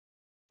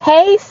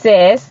Hey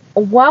sis,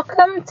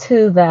 welcome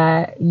to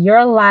the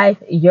Your Life,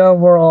 Your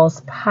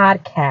Worlds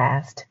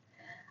podcast.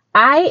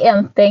 I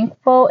am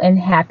thankful and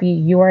happy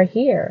you are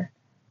here.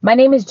 My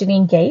name is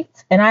Janine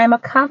Gates and I am a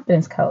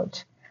confidence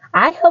coach.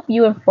 I help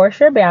you enforce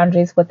your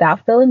boundaries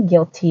without feeling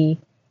guilty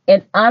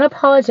and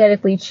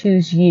unapologetically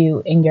choose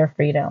you and your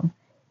freedom.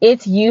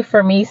 It's you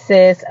for me,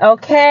 sis.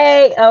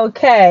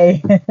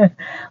 Okay.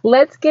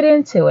 Let's get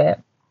into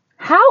it.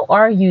 How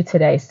are you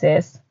today,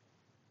 sis?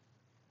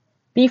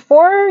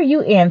 Before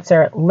you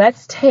answer,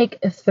 let's take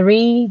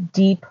 3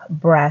 deep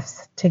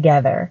breaths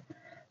together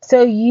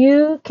so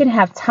you can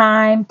have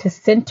time to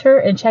center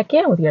and check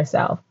in with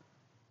yourself.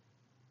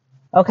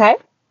 Okay?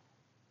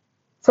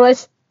 So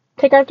let's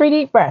take our 3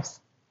 deep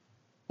breaths.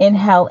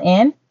 Inhale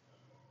in,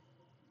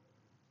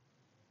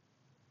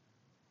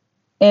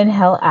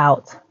 inhale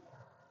out.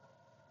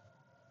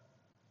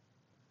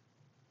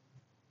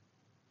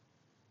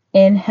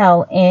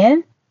 Inhale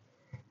in,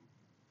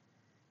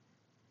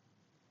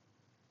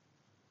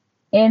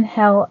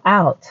 inhale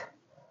out.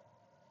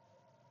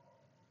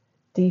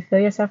 Do you feel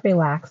yourself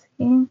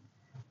relaxing?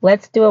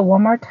 Let's do it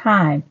one more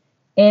time.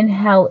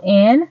 Inhale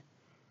in,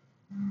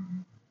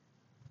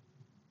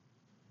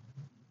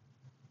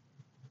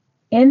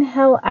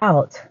 inhale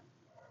out.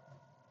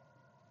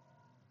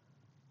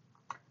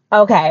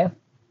 Okay.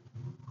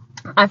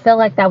 I feel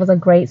like that was a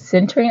great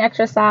centering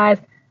exercise.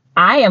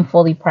 I am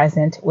fully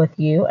present with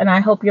you, and I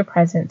hope you're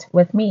present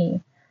with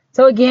me.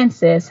 So, again,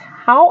 sis,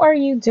 how are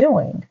you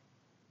doing?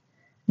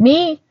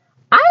 Me,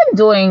 I am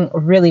doing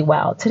really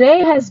well. Today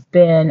has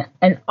been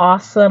an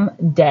awesome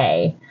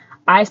day.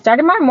 I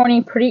started my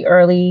morning pretty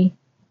early,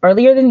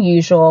 earlier than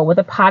usual, with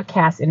a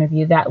podcast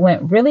interview that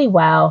went really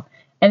well.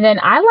 And then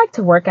I like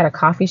to work at a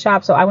coffee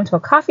shop. So I went to a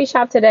coffee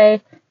shop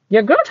today.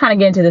 Your girl trying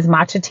to get into this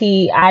matcha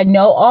tea. I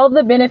know all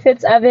the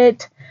benefits of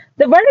it.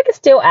 The verdict is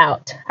still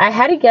out. I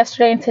had it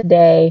yesterday and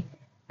today,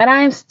 and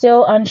I am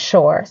still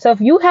unsure. So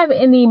if you have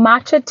any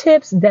matcha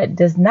tips that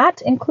does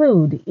not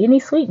include any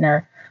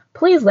sweetener,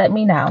 please let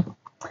me know.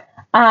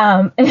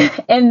 And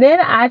then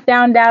I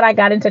found out I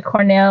got into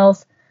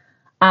Cornell's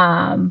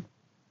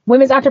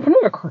women's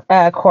entrepreneur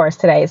course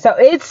today. So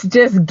it's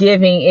just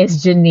giving.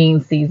 It's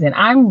Janine season.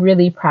 I'm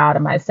really proud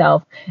of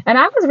myself. And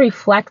I was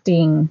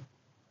reflecting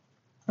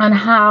on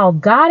how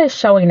God is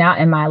showing out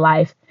in my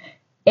life.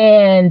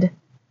 And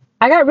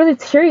I got really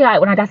teary-eyed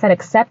when I got that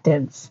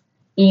acceptance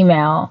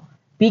email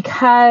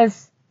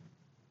because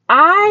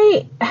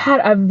I had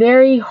a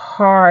very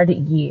hard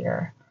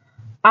year.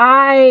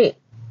 I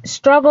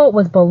struggled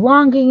with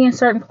belonging in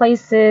certain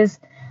places.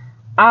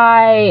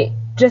 I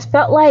just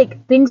felt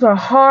like things were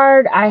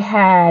hard. I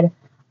had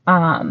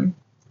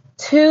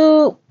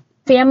 2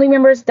 family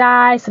members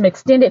die, some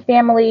extended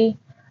family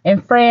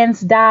and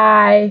friends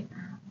die.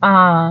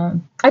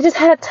 I just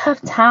had a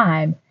tough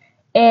time.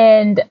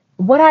 And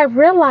what I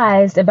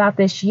realized about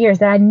this year is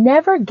that I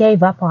never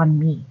gave up on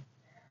me.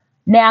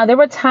 Now, there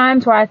were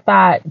times where I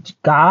thought,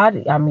 God,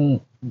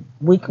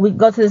 we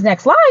go to this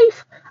next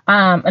life.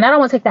 And I don't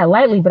want to take that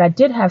lightly, but I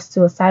did have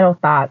suicidal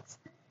thoughts.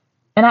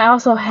 And I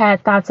also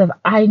had thoughts of,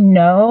 I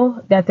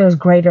know that there's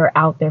greater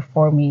out there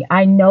for me.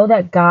 I know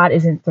that God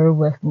isn't through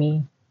with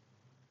me.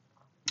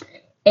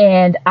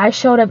 And I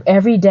showed up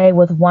every day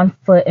with one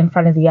foot in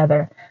front of the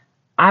other.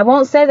 I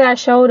won't say that I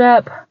showed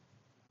up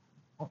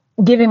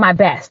giving my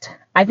best.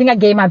 I think I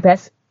gave my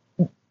best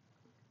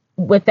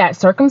with that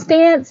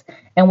circumstance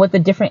and with the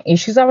different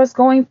issues I was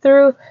going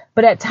through.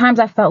 But at times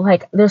I felt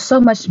like there's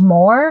so much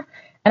more.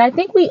 And I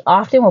think we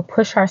often will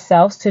push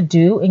ourselves to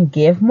do and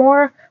give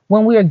more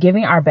when we are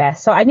giving our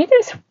best. So I need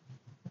to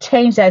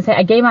change that and say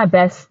I gave my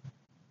best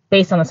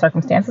based on the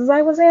circumstances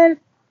I was in.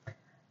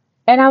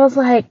 And I was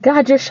like,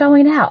 God, you're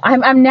showing out.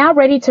 I'm now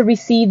ready to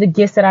receive the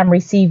gifts that I'm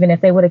receiving. If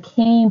they would have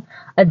came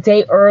a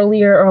day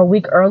earlier or a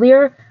week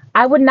earlier,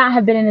 I would not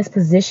have been in this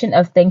position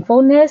of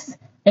thankfulness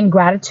and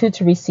gratitude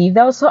to receive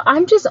those. So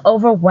I'm just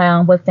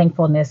overwhelmed with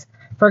thankfulness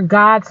for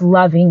God's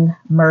loving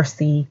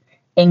mercy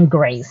and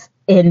grace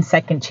in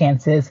second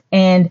chances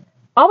and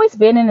always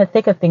been in the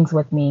thick of things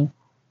with me.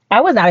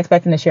 I was not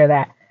expecting to share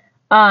that.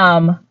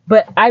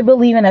 But I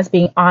believe in us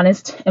being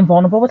honest and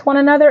vulnerable with one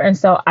another. And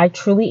so I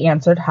truly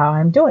answered how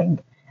I'm doing.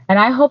 And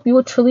I hope you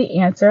will truly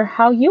answer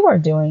how you are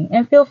doing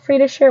and feel free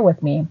to share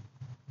with me.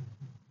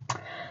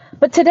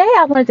 But today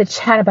I wanted to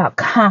chat about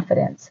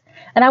confidence.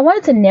 And I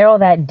wanted to narrow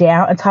that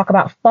down and talk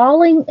about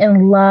falling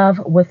in love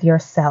with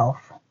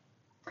yourself.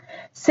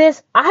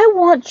 Sis, I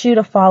want you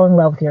to fall in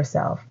love with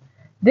yourself.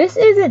 This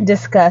isn't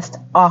discussed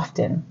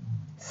often.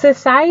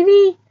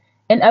 Society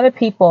and other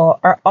people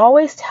are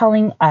always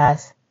telling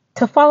us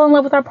to fall in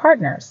love with our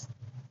partners.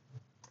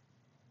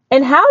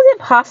 And how is it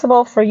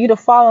possible for you to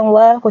fall in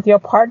love with your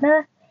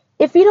partner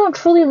if you don't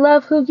truly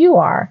love who you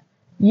are?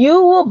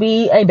 You will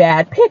be a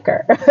bad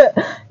picker.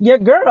 Your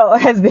girl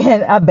has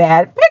been a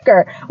bad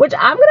picker, which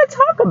I'm going to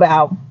talk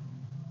about.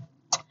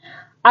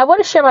 I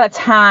want to share about a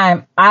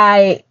time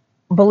I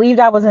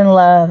believed I was in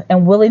love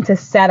and willing to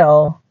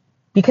settle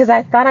because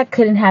I thought I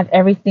couldn't have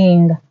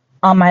everything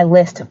on my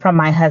list from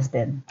my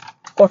husband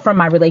or from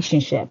my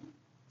relationship.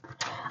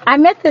 I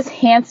met this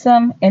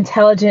handsome,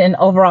 intelligent, and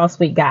overall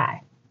sweet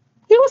guy.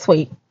 He was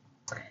sweet.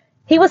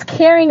 He was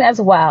caring as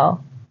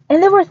well.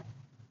 And there were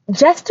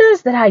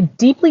gestures that I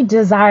deeply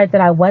desired that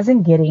I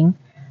wasn't getting.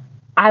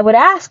 I would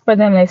ask for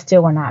them and they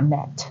still were not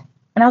met.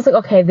 And I was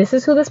like, okay, this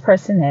is who this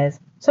person is.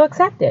 So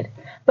accept it.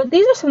 But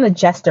these are some of the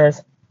gestures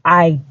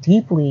I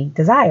deeply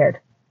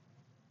desired.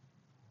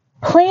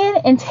 Plan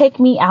and take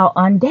me out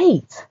on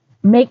dates.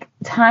 Make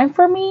time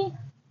for me.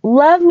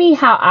 Love me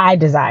how I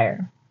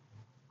desire.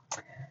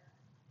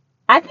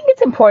 I think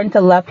it's important to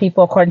love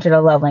people according to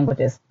their love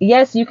languages.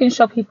 Yes, you can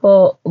show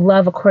people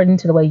love according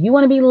to the way you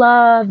want to be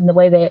loved and the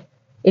way that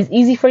it's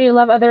easy for you to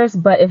love others.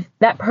 But if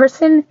that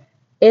person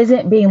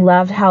isn't being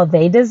loved how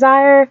they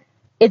desire,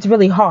 it's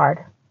really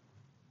hard.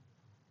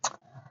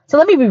 So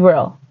let me be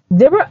real.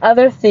 There were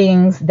other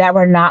things that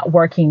were not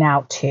working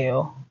out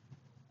too.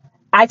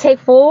 I take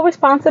full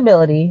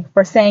responsibility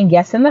for saying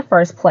yes in the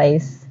first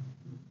place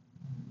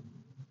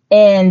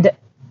and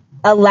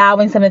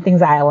allowing some of the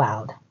things I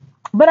allowed.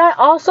 But I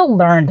also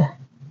learned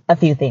a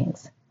few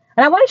things.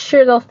 And I want to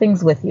share those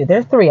things with you. There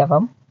are 3 of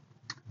them.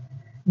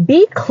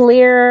 Be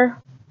clear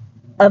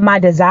of my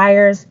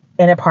desires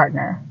in a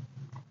partner.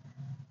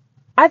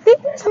 I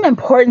think there's some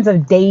importance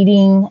of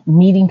dating,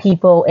 meeting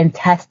people, and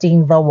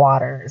testing the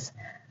waters.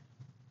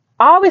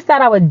 I always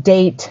thought I would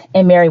date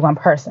and marry one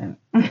person.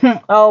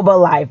 Oh, but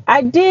life.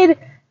 I did,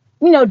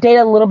 date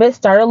a little bit,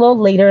 start a little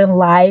later in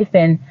life,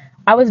 and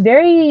I was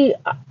very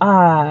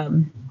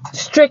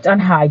strict on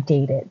how I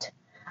dated.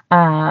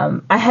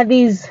 I had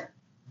these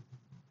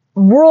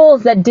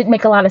rules that didn't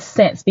make a lot of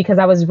sense because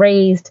I was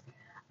raised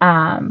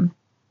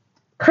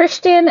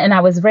Christian and I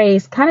was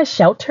raised kind of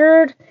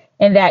sheltered,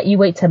 and that you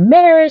wait to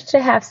marriage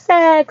to have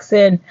sex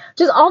and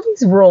just all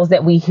these rules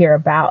that we hear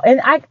about.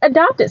 And I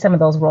adopted some of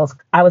those rules.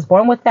 I was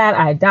born with that.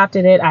 I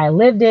adopted it. I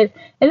lived it.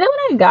 And then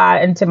when I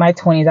got into my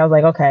 20s, I was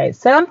like, okay,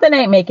 something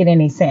ain't making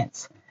any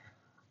sense.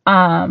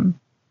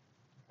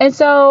 And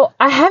so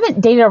I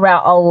haven't dated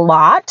around a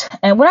lot.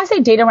 And when I say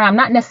date around, I'm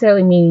not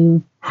necessarily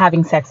meaning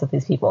having sex with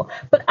these people.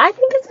 But I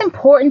think it's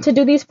important to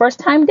do these first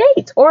time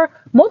dates or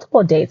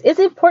multiple dates. It's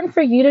important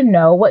for you to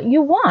know what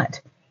you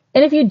want.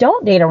 And if you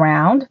don't date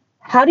around,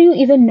 how do you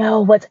even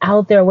know what's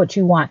out there, what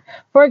you want?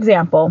 For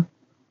example,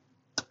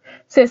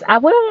 sis, I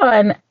went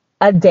on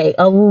a date,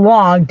 a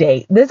long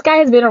date. This guy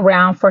has been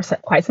around for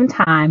quite some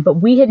time, but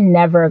we had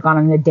never gone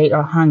on a date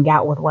or hung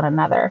out with one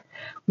another.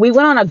 We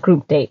went on a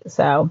group date,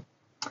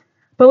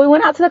 but we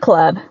went out to the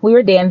club. We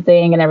were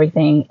dancing and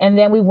everything. And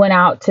then we went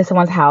out to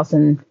someone's house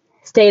and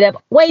stayed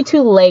up way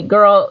too late.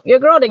 Your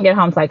girl didn't get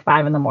home till like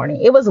 5 a.m.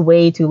 It was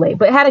way too late,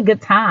 but had a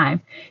good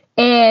time.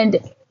 And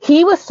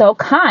he was so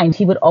kind.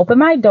 He would open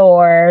my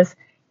doors.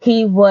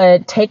 He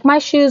would take my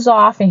shoes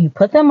off and he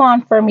put them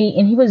on for me.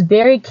 And he was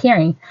very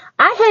caring.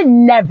 I had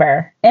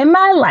never in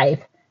my life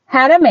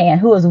had a man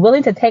who was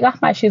willing to take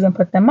off my shoes and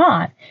put them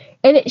on.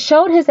 And it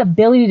showed his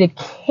ability to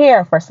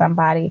care for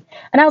somebody.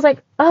 And I was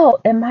like, oh,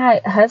 and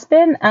my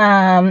husband,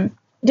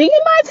 do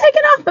you mind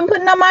taking off and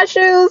putting on my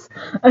shoes?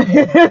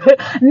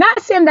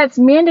 Not saying that's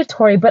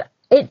mandatory, but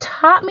it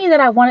taught me that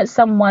I wanted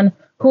someone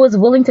who was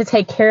willing to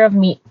take care of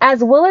me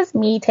as well as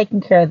me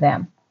taking care of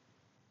them.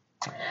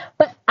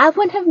 But I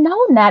wouldn't have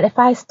known that if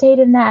I stayed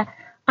in that.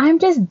 I'm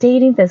just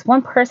dating this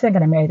one person, I'm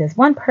going to marry this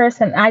one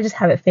person, and I just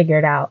have it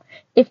figured out.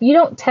 If you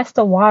don't test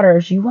the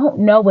waters, you won't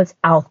know what's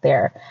out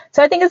there.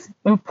 So I think it's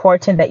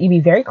important that you be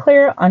very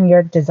clear on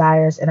your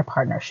desires in a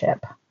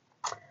partnership.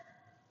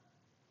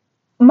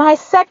 My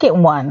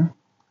second one,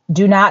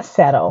 do not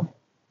settle.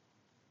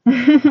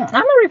 I'm going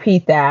to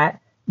repeat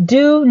that.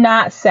 Do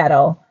not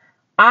settle.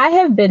 I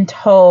have been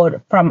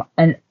told from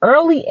an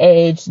early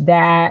age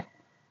that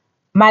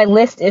my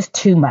list is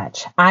too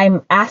much.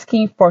 I'm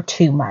asking for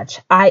too much.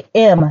 I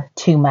am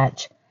too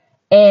much.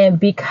 And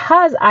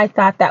because I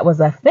thought that was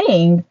a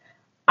thing,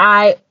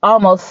 I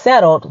almost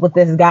settled with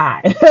this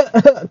guy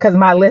because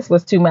my list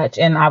was too much.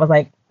 And I was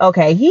like,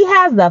 okay, he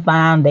has the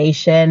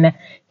foundation.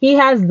 He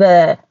has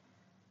the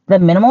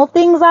minimal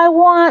things I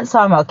want. So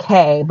I'm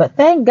okay. But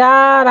thank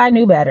God I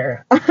knew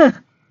better.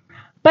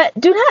 But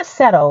do not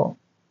settle.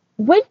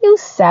 When you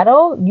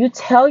settle, you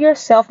tell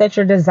yourself that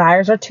your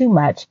desires are too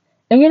much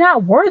and you're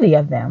not worthy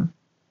of them.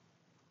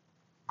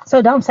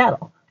 So don't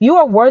settle. You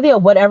are worthy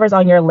of whatever's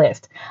on your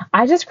list.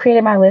 I just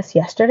created my list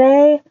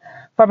yesterday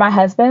for my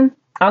husband.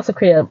 I also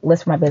created a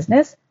list for my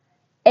business.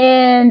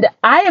 And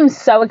I am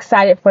so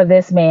excited for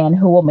this man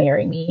who will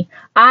marry me.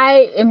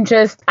 I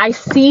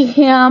see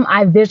him,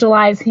 I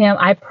visualize him,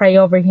 I pray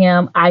over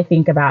him, I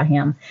think about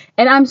him.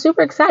 And I'm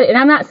super excited and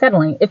I'm not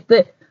settling. If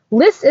the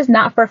list is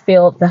not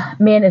fulfilled, the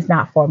man is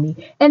not for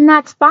me. And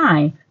that's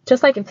fine.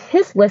 Just like if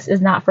his list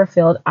is not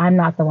fulfilled, I'm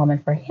not the woman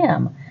for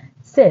him.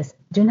 Sis,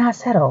 do not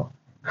settle.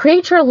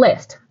 Create your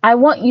list. I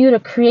want you to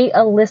create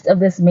a list of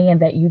this man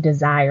that you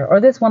desire or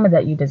this woman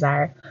that you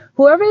desire.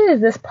 Whoever is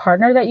this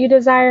partner that you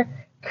desire,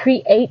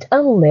 create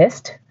a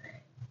list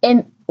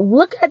and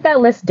look at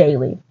that list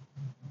daily.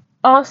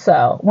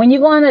 Also, when you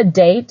go on a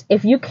date,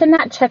 if you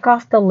cannot check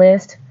off the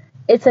list,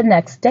 It's a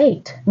next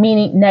date,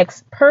 meaning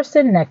next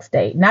person, next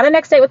date. Not a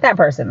next date with that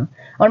person.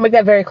 I want to make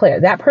that very clear.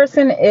 That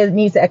person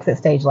needs to exit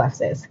stage left,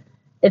 sis.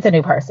 It's a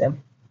new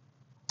person.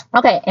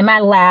 Okay, and my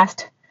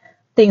last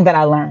thing that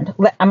I learned.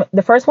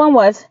 The first one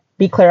was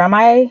be clear on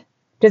my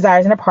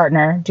desires in a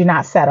partner. Do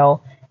not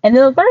settle. And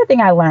then the third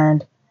thing I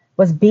learned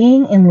was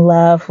being in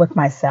love with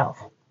myself,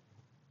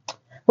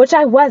 which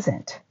I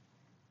wasn't.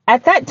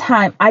 At that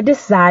time, I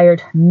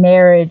desired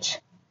marriage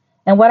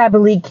and what I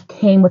believe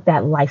came with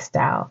that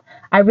lifestyle.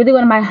 I really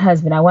wanted my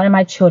husband. I wanted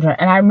my children.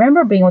 And I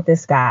remember being with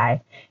this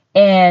guy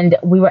and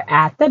we were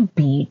at the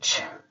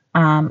beach.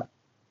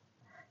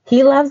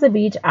 He loves the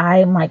beach.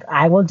 I'm like,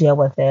 I will deal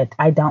with it.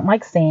 I don't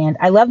like sand.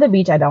 I love the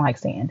beach. I don't like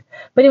sand.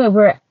 But anyway,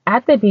 we're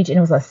at the beach and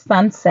it was a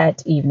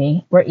sunset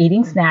evening. We're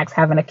eating snacks,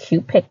 having a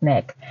cute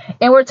picnic,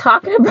 and we're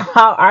talking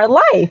about our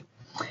life.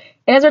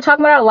 And as we're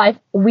talking about our life,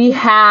 we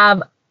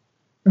have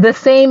the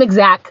same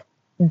exact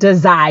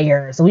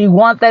desires. We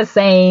want the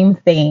same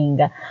thing.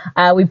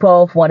 We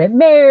both wanted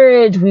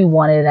marriage. We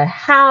wanted a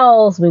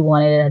house. We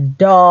wanted a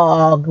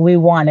dog. We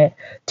wanted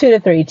 2 to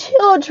 3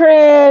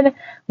 children.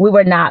 We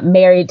were not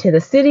married to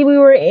the city we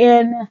were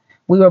in.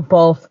 We were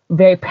both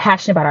very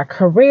passionate about our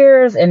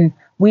careers and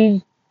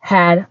we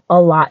had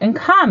a lot in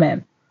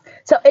common.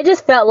 So it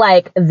just felt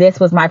like this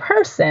was my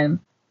person.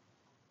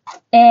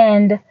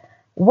 And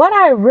what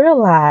I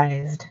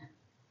realized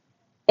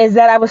is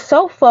that I was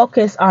so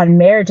focused on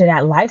marriage and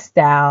that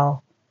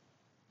lifestyle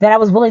that I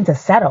was willing to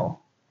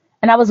settle.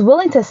 And I was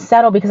willing to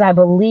settle because I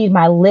believed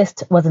my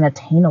list wasn't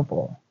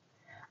attainable.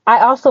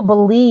 I also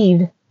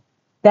believed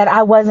that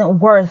I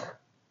wasn't worth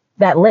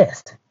that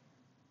list.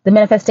 The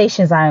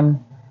manifestations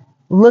I'm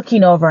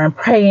looking over and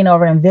praying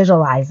over and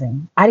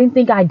visualizing. I didn't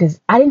think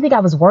I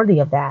was worthy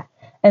of that.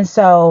 And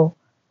so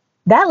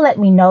that let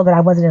me know that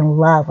I wasn't in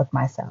love with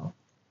myself.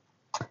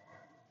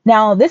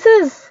 Now, this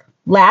is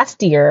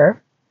last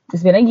year.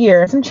 It's been a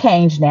year, some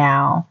change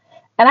now.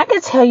 And I can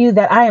tell you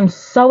that I am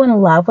so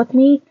in love with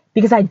me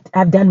because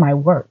I've done my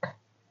work.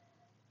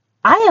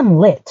 I am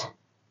lit.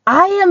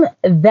 I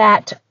am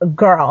that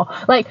girl.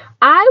 Like,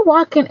 I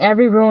walk in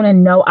every room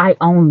and know I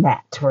own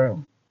that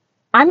room.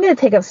 I'm going to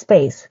take up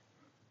space.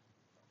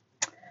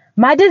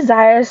 My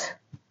desires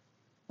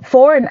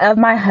for and of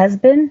my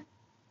husband,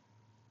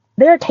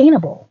 they're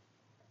attainable.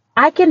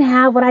 I can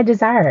have what I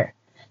desire.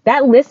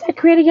 That list I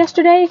created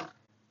yesterday,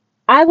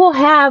 I will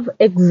have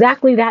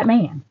exactly that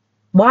man.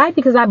 Why?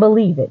 Because I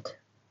believe it.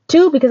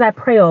 2, because I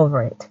pray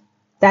over it.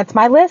 That's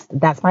my list.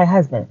 That's my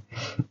husband.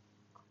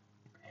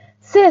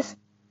 Sis,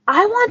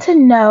 I want to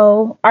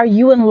know, are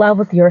you in love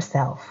with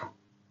yourself?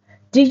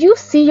 Do you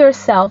see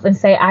yourself and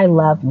say, I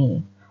love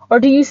me? Or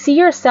do you see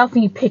yourself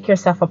and you pick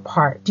yourself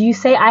apart? Do you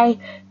say, I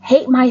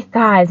hate my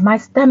thighs, my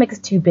stomach's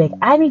too big,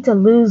 I need to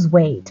lose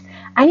weight,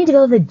 I need to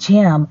go to the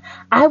gym,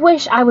 I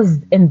wish I was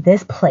in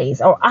this place,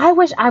 or I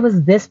wish I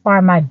was this far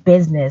in my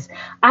business,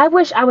 I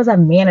wish I was a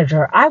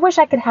manager, I wish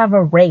I could have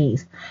a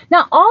raise.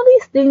 Now, all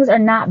these things are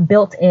not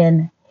built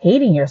in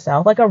hating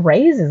yourself. Like, a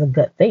raise is a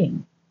good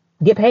thing.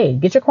 Get paid,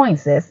 get your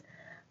coins, sis.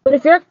 But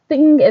if your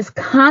thing is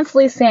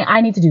constantly saying,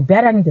 I need to do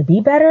better, I need to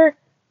be better,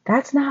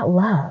 that's not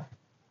love.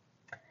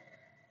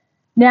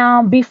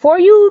 Now, before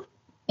you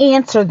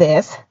answer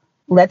this,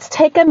 let's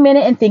take a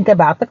minute and think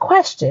about the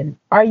question.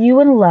 Are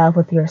you in love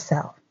with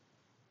yourself?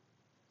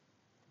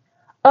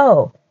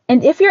 Oh,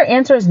 and if your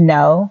answer is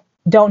no,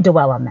 don't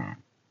dwell on that,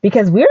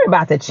 because we're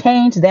about to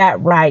change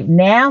that right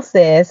now,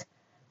 sis.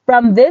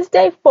 From this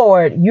day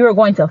forward, you are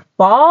going to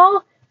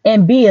fall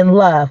and be in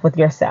love with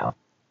yourself.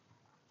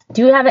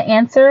 Do you have an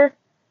answer?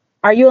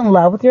 Are you in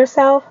love with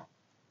yourself?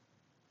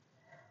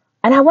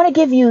 And I want to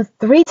give you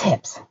 3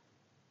 tips.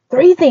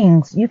 3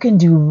 things you can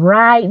do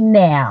right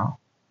now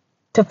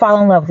to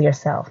fall in love with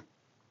yourself.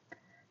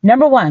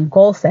 Number 1,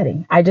 goal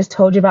setting. I just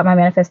told you about my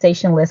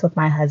manifestation list with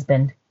my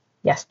husband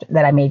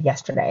that I made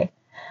yesterday.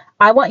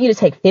 I want you to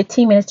take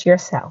 15 minutes to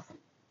yourself.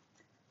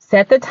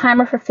 Set the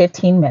timer for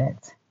 15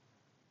 minutes.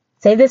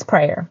 Say this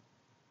prayer.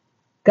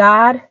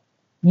 God,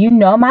 you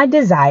know my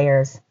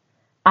desires.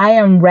 I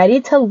am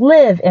ready to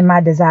live in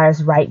my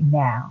desires right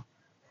now.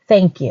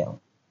 Thank you.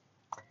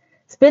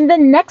 Spend the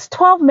next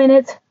 12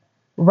 minutes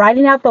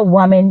writing out the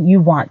woman you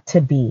want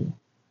to be.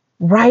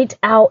 Write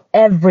out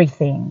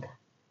everything.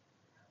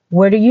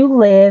 Where do you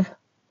live?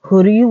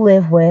 Who do you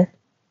live with?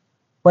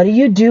 What do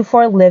you do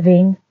for a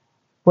living?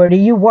 Where do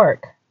you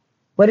work?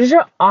 What does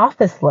your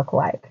office look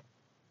like?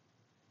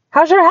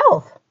 How's your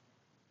health?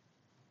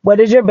 What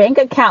does your bank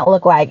account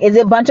look like? Is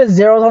it a bunch of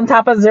zeros on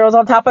top of zeros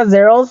on top of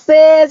zeros,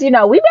 sis? You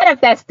know, we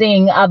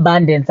manifesting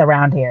abundance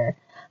around here.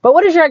 But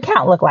what does your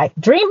account look like?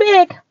 Dream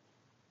big.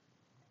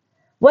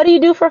 What do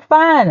you do for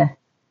fun?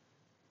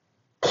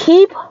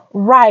 Keep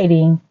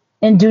writing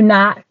and do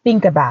not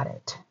think about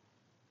it.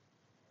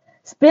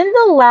 Spend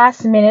the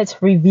last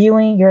minutes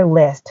reviewing your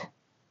list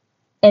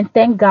and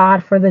thank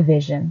God for the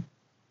vision.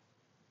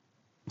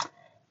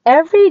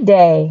 Every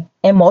day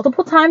and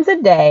multiple times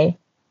a day,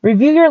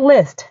 review your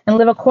list and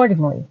live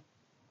accordingly.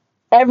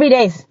 Every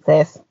day,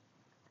 sis.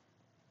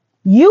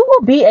 You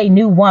will be a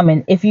new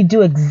woman if you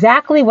do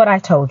exactly what I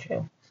told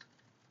you.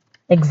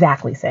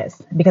 Exactly,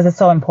 sis, because it's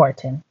so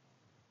important.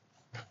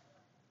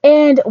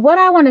 And what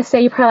I want to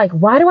say, you're probably like,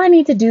 why do I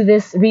need to do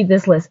this, read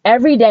this list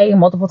every day,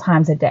 multiple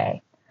times a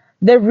day?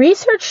 The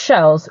research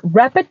shows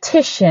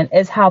repetition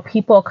is how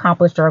people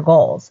accomplish their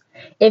goals.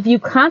 If you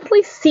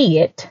constantly see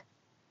it,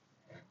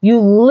 you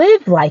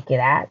live like it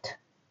at,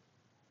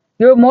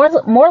 you're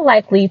more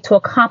likely to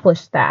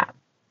accomplish that.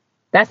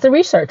 That's the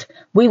research.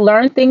 We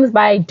learn things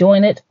by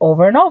doing it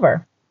over and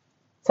over.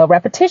 So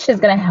repetition is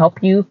going to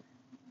help you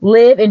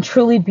live and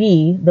truly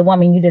be the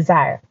woman you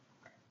desire.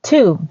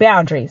 2,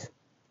 boundaries.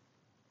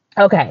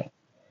 Okay.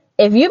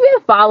 If you've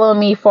been following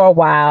me for a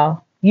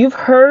while, you've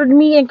heard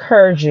me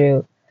encourage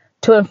you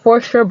to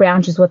enforce your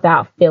boundaries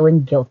without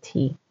feeling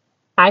guilty.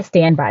 I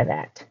stand by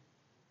that.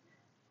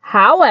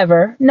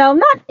 However, no,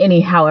 not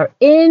any however,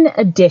 in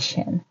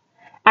addition,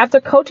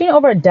 after coaching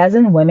over a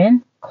dozen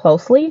women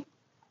closely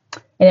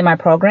and in my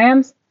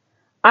programs,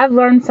 I've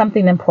learned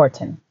something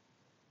important.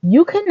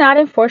 You cannot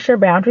enforce your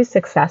boundaries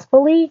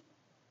successfully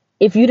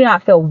if you do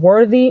not feel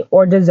worthy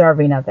or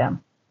deserving of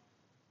them.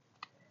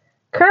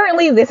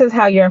 Currently, this is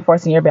how you're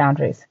enforcing your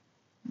boundaries.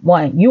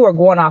 1, you are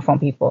going off on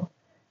people.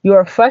 You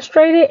are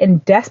frustrated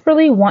and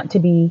desperately want to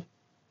be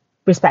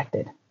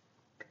respected.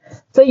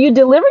 So you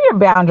deliver your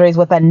boundaries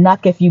with a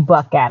knuck if you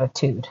buck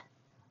attitude.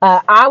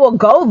 I will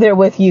go there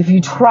with you if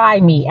you try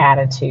me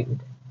attitude.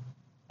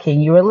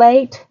 Can you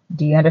relate?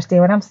 Do you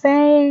understand what I'm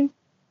saying?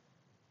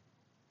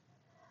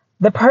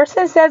 The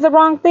person says the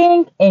wrong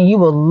thing and you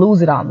will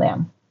lose it on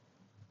them.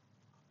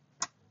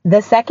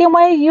 The second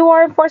way you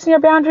are enforcing your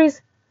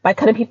boundaries, by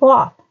cutting people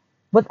off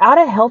without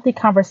a healthy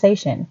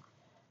conversation.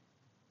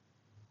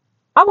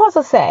 I will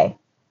also say,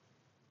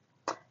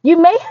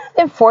 you may have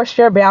enforced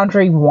your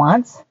boundary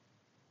once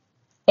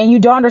and you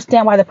don't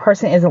understand why the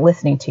person isn't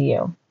listening to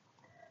you.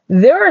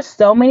 There are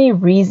so many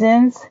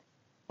reasons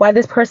why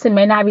this person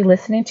may not be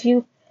listening to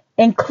you,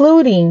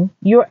 including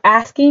you're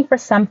asking for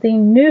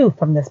something new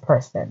from this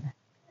person.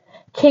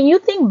 Can you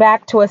think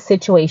back to a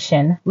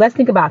situation? Let's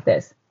think about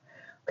this.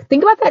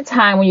 Think about that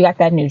time when you got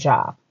that new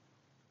job.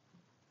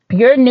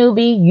 You're a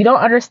newbie. You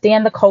don't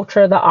understand the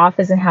culture of the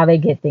office and how they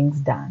get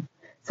things done.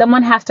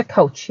 Someone has to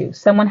coach you.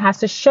 Someone has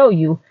to show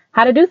you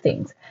how to do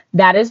things.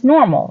 That is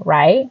normal,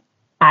 right?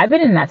 I've been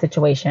in that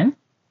situation.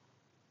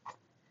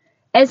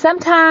 And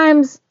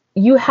sometimes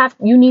you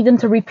need them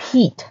to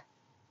repeat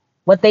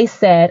what they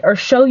said or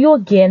show you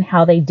again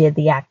how they did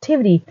the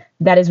activity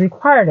that is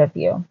required of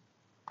you.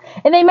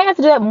 And they may have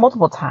to do that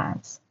multiple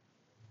times.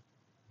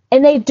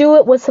 And they do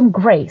it with some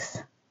grace.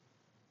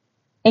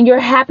 And you're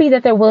happy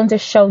that they're willing to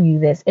show you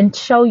this and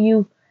show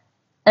you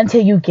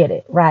until you get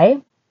it,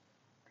 right?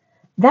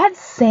 That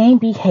same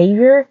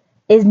behavior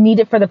is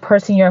needed for the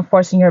person you're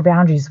enforcing your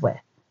boundaries with.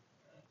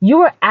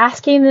 You are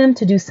asking them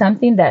to do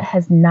something that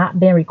has not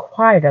been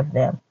required of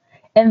them.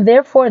 And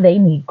therefore, they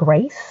need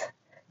grace,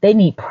 they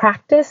need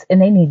practice,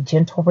 and they need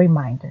gentle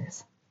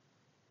reminders.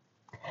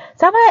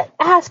 So I'm going to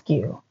ask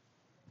you,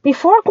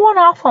 before going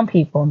off on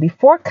people,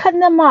 before cutting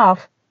them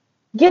off,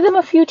 give them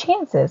a few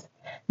chances.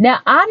 Now,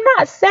 I'm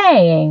not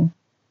saying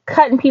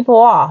cutting people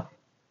off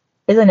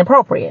is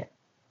inappropriate.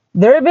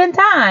 There have been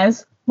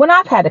times when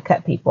I've had to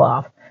cut people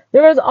off.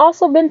 There has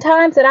also been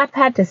times that I've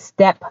had to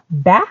step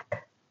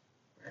back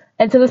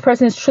until this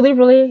person is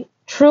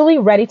truly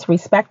ready to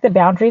respect the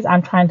boundaries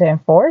I'm trying to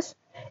enforce.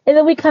 And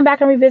then we come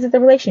back and revisit the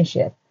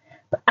relationship.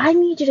 But I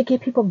need you to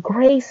give people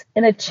grace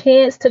and a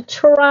chance to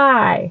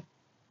try.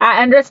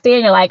 I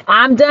understand you're like,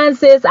 I'm done,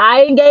 sis.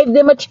 I ain't gave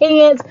them a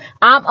chance.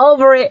 I'm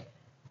over it.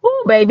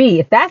 Ooh, baby,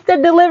 if that's the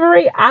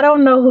delivery, I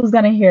don't know who's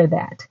going to hear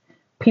that.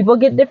 People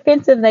get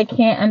defensive. They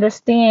can't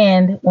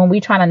understand when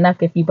we trying to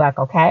knuck if you buck,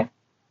 okay?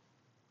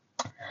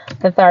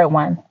 The third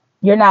one,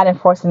 you're not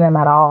enforcing them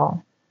at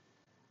all.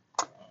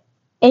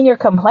 And you're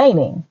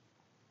complaining.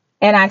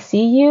 And I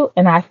see you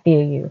and I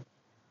feel you.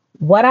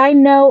 What I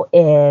know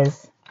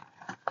is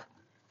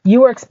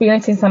you are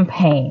experiencing some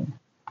pain.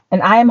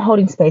 And I am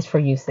holding space for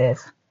you,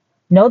 sis.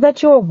 Know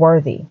that you are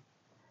worthy.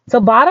 So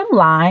bottom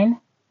line,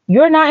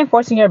 you're not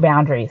enforcing your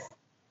boundaries.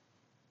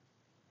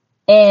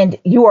 And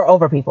you are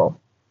over people.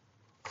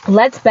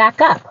 Let's back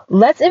up.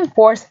 Let's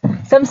enforce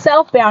some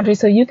self-boundaries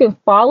so you can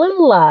fall in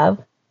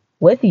love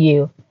with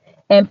you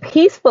and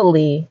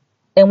peacefully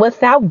and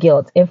without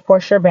guilt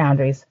enforce your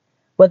boundaries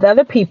with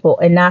other people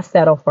and not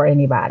settle for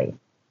anybody.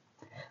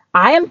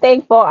 I am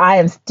thankful I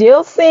am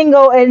still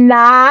single and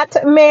not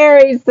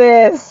married,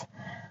 sis.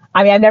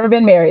 I mean, I've never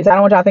been married, so I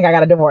don't want y'all to think I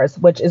got a divorce,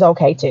 which is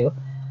okay too.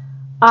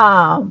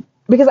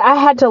 Because I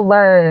had to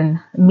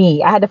learn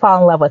me. I had to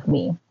fall in love with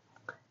me.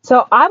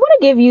 So I want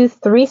to give you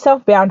 3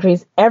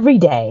 self-boundaries every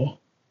day.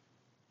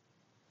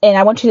 And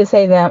I want you to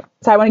say them.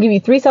 So I want to give you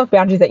 3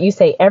 self-boundaries that you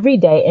say every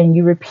day and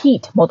you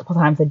repeat multiple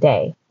times a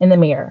day in the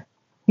mirror.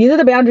 These are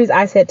the boundaries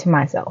I set to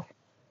myself.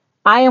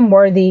 I am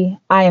worthy.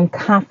 I am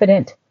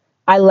confident.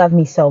 I love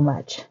me so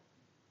much.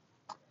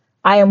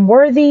 I am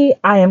worthy.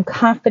 I am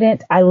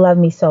confident. I love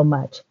me so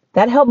much.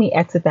 That helped me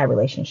exit that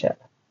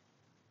relationship.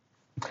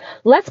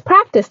 Let's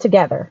practice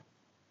together.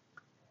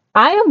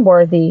 I am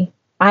worthy.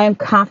 I am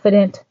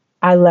confident.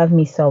 I love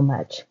me so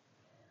much.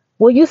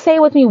 Will you say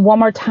it with me one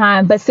more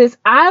time? But sis,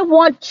 I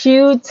want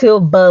you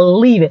to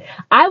believe it.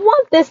 I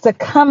want this to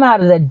come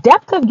out of the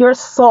depth of your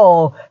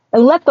soul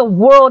and let the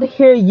world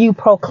hear you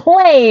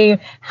proclaim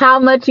how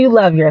much you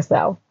love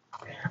yourself.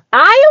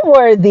 I am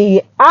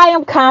worthy. I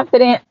am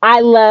confident.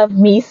 I love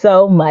me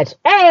so much.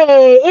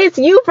 Hey, it's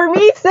you for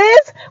me,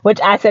 sis,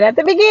 which I said at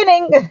the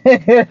beginning.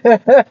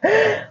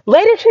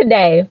 Later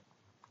today,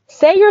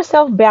 say your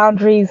self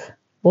boundaries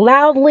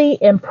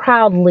loudly and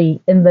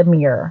proudly in the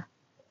mirror.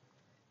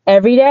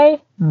 Every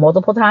day,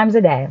 multiple times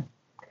a day.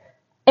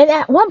 And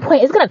at one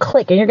point, it's going to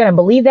click and you're going to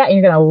believe that and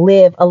you're going to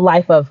live a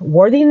life of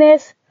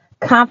worthiness,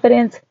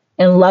 confidence,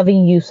 and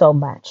loving you so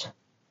much.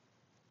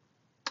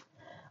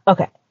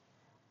 Okay.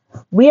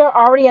 We are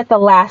already at the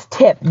last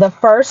tip. The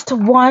first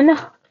one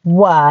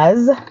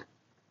was,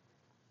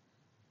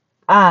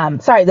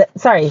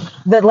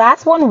 the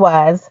last one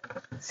was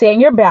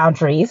setting your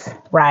boundaries,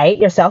 right?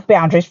 Your self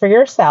boundaries for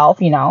yourself,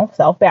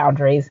 self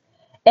boundaries,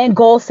 and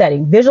goal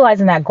setting,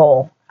 visualizing that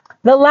goal.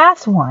 The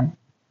last one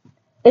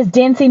is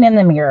dancing in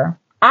the mirror.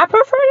 I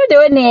prefer to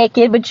do it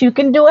naked, but you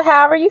can do it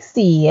however you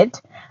see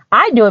it.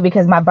 I do it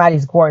because my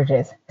body's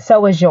gorgeous.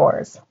 So is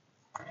yours.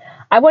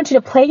 I want you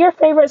to play your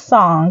favorite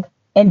song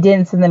and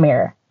dance in the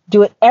mirror.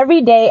 Do it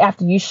every day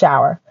after you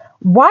shower.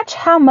 Watch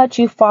how much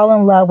you fall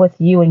in love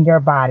with you and your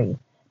body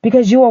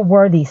because you are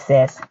worthy,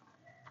 sis.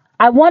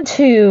 I want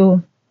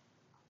to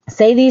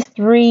say these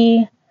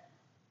 3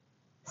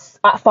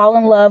 fall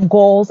in love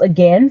goals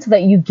again so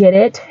that you get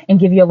it and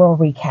give you a little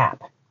recap.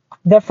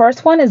 The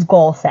first one is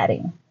goal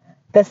setting.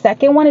 The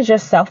second one is your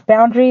self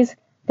boundaries.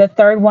 The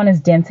third one is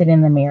dancing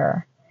in the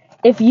mirror.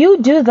 If you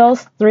do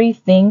those 3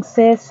 things,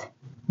 sis,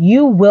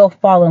 you will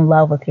fall in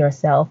love with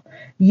yourself.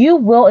 You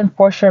will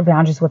enforce your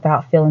boundaries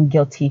without feeling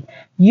guilty.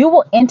 You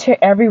will enter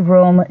every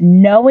room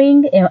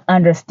knowing and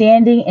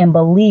understanding and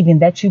believing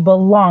that you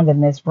belong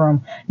in this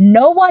room.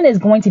 No one is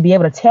going to be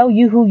able to tell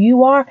you who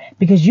you are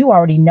because you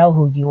already know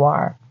who you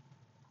are.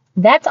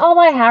 That's all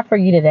I have for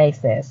you today,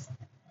 sis.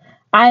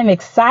 I am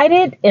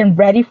excited and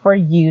ready for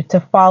you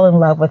to fall in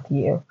love with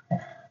you.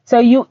 So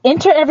you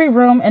enter every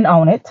room and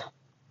own it.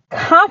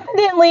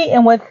 Confidently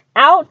and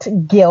without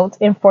guilt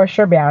enforce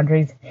your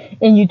boundaries,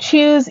 and you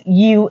choose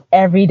you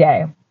every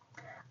day.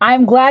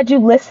 I'm glad you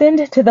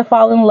listened to the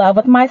Fall in Love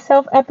with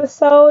Myself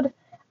episode.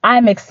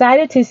 I'm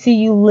excited to see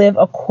you live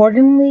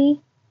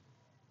accordingly.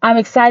 I'm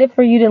excited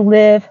for you to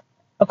live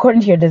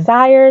according to your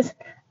desires.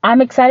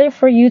 I'm excited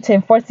for you to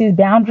enforce these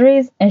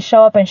boundaries and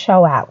show up and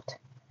show out.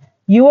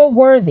 You are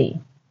worthy.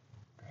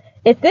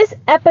 If this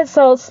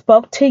episode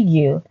spoke to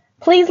you,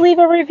 please leave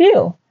a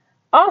review.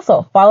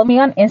 Also, follow me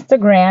on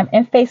Instagram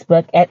and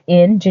Facebook at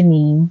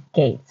Janine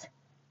Gates.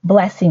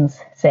 Blessings,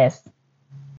 sis.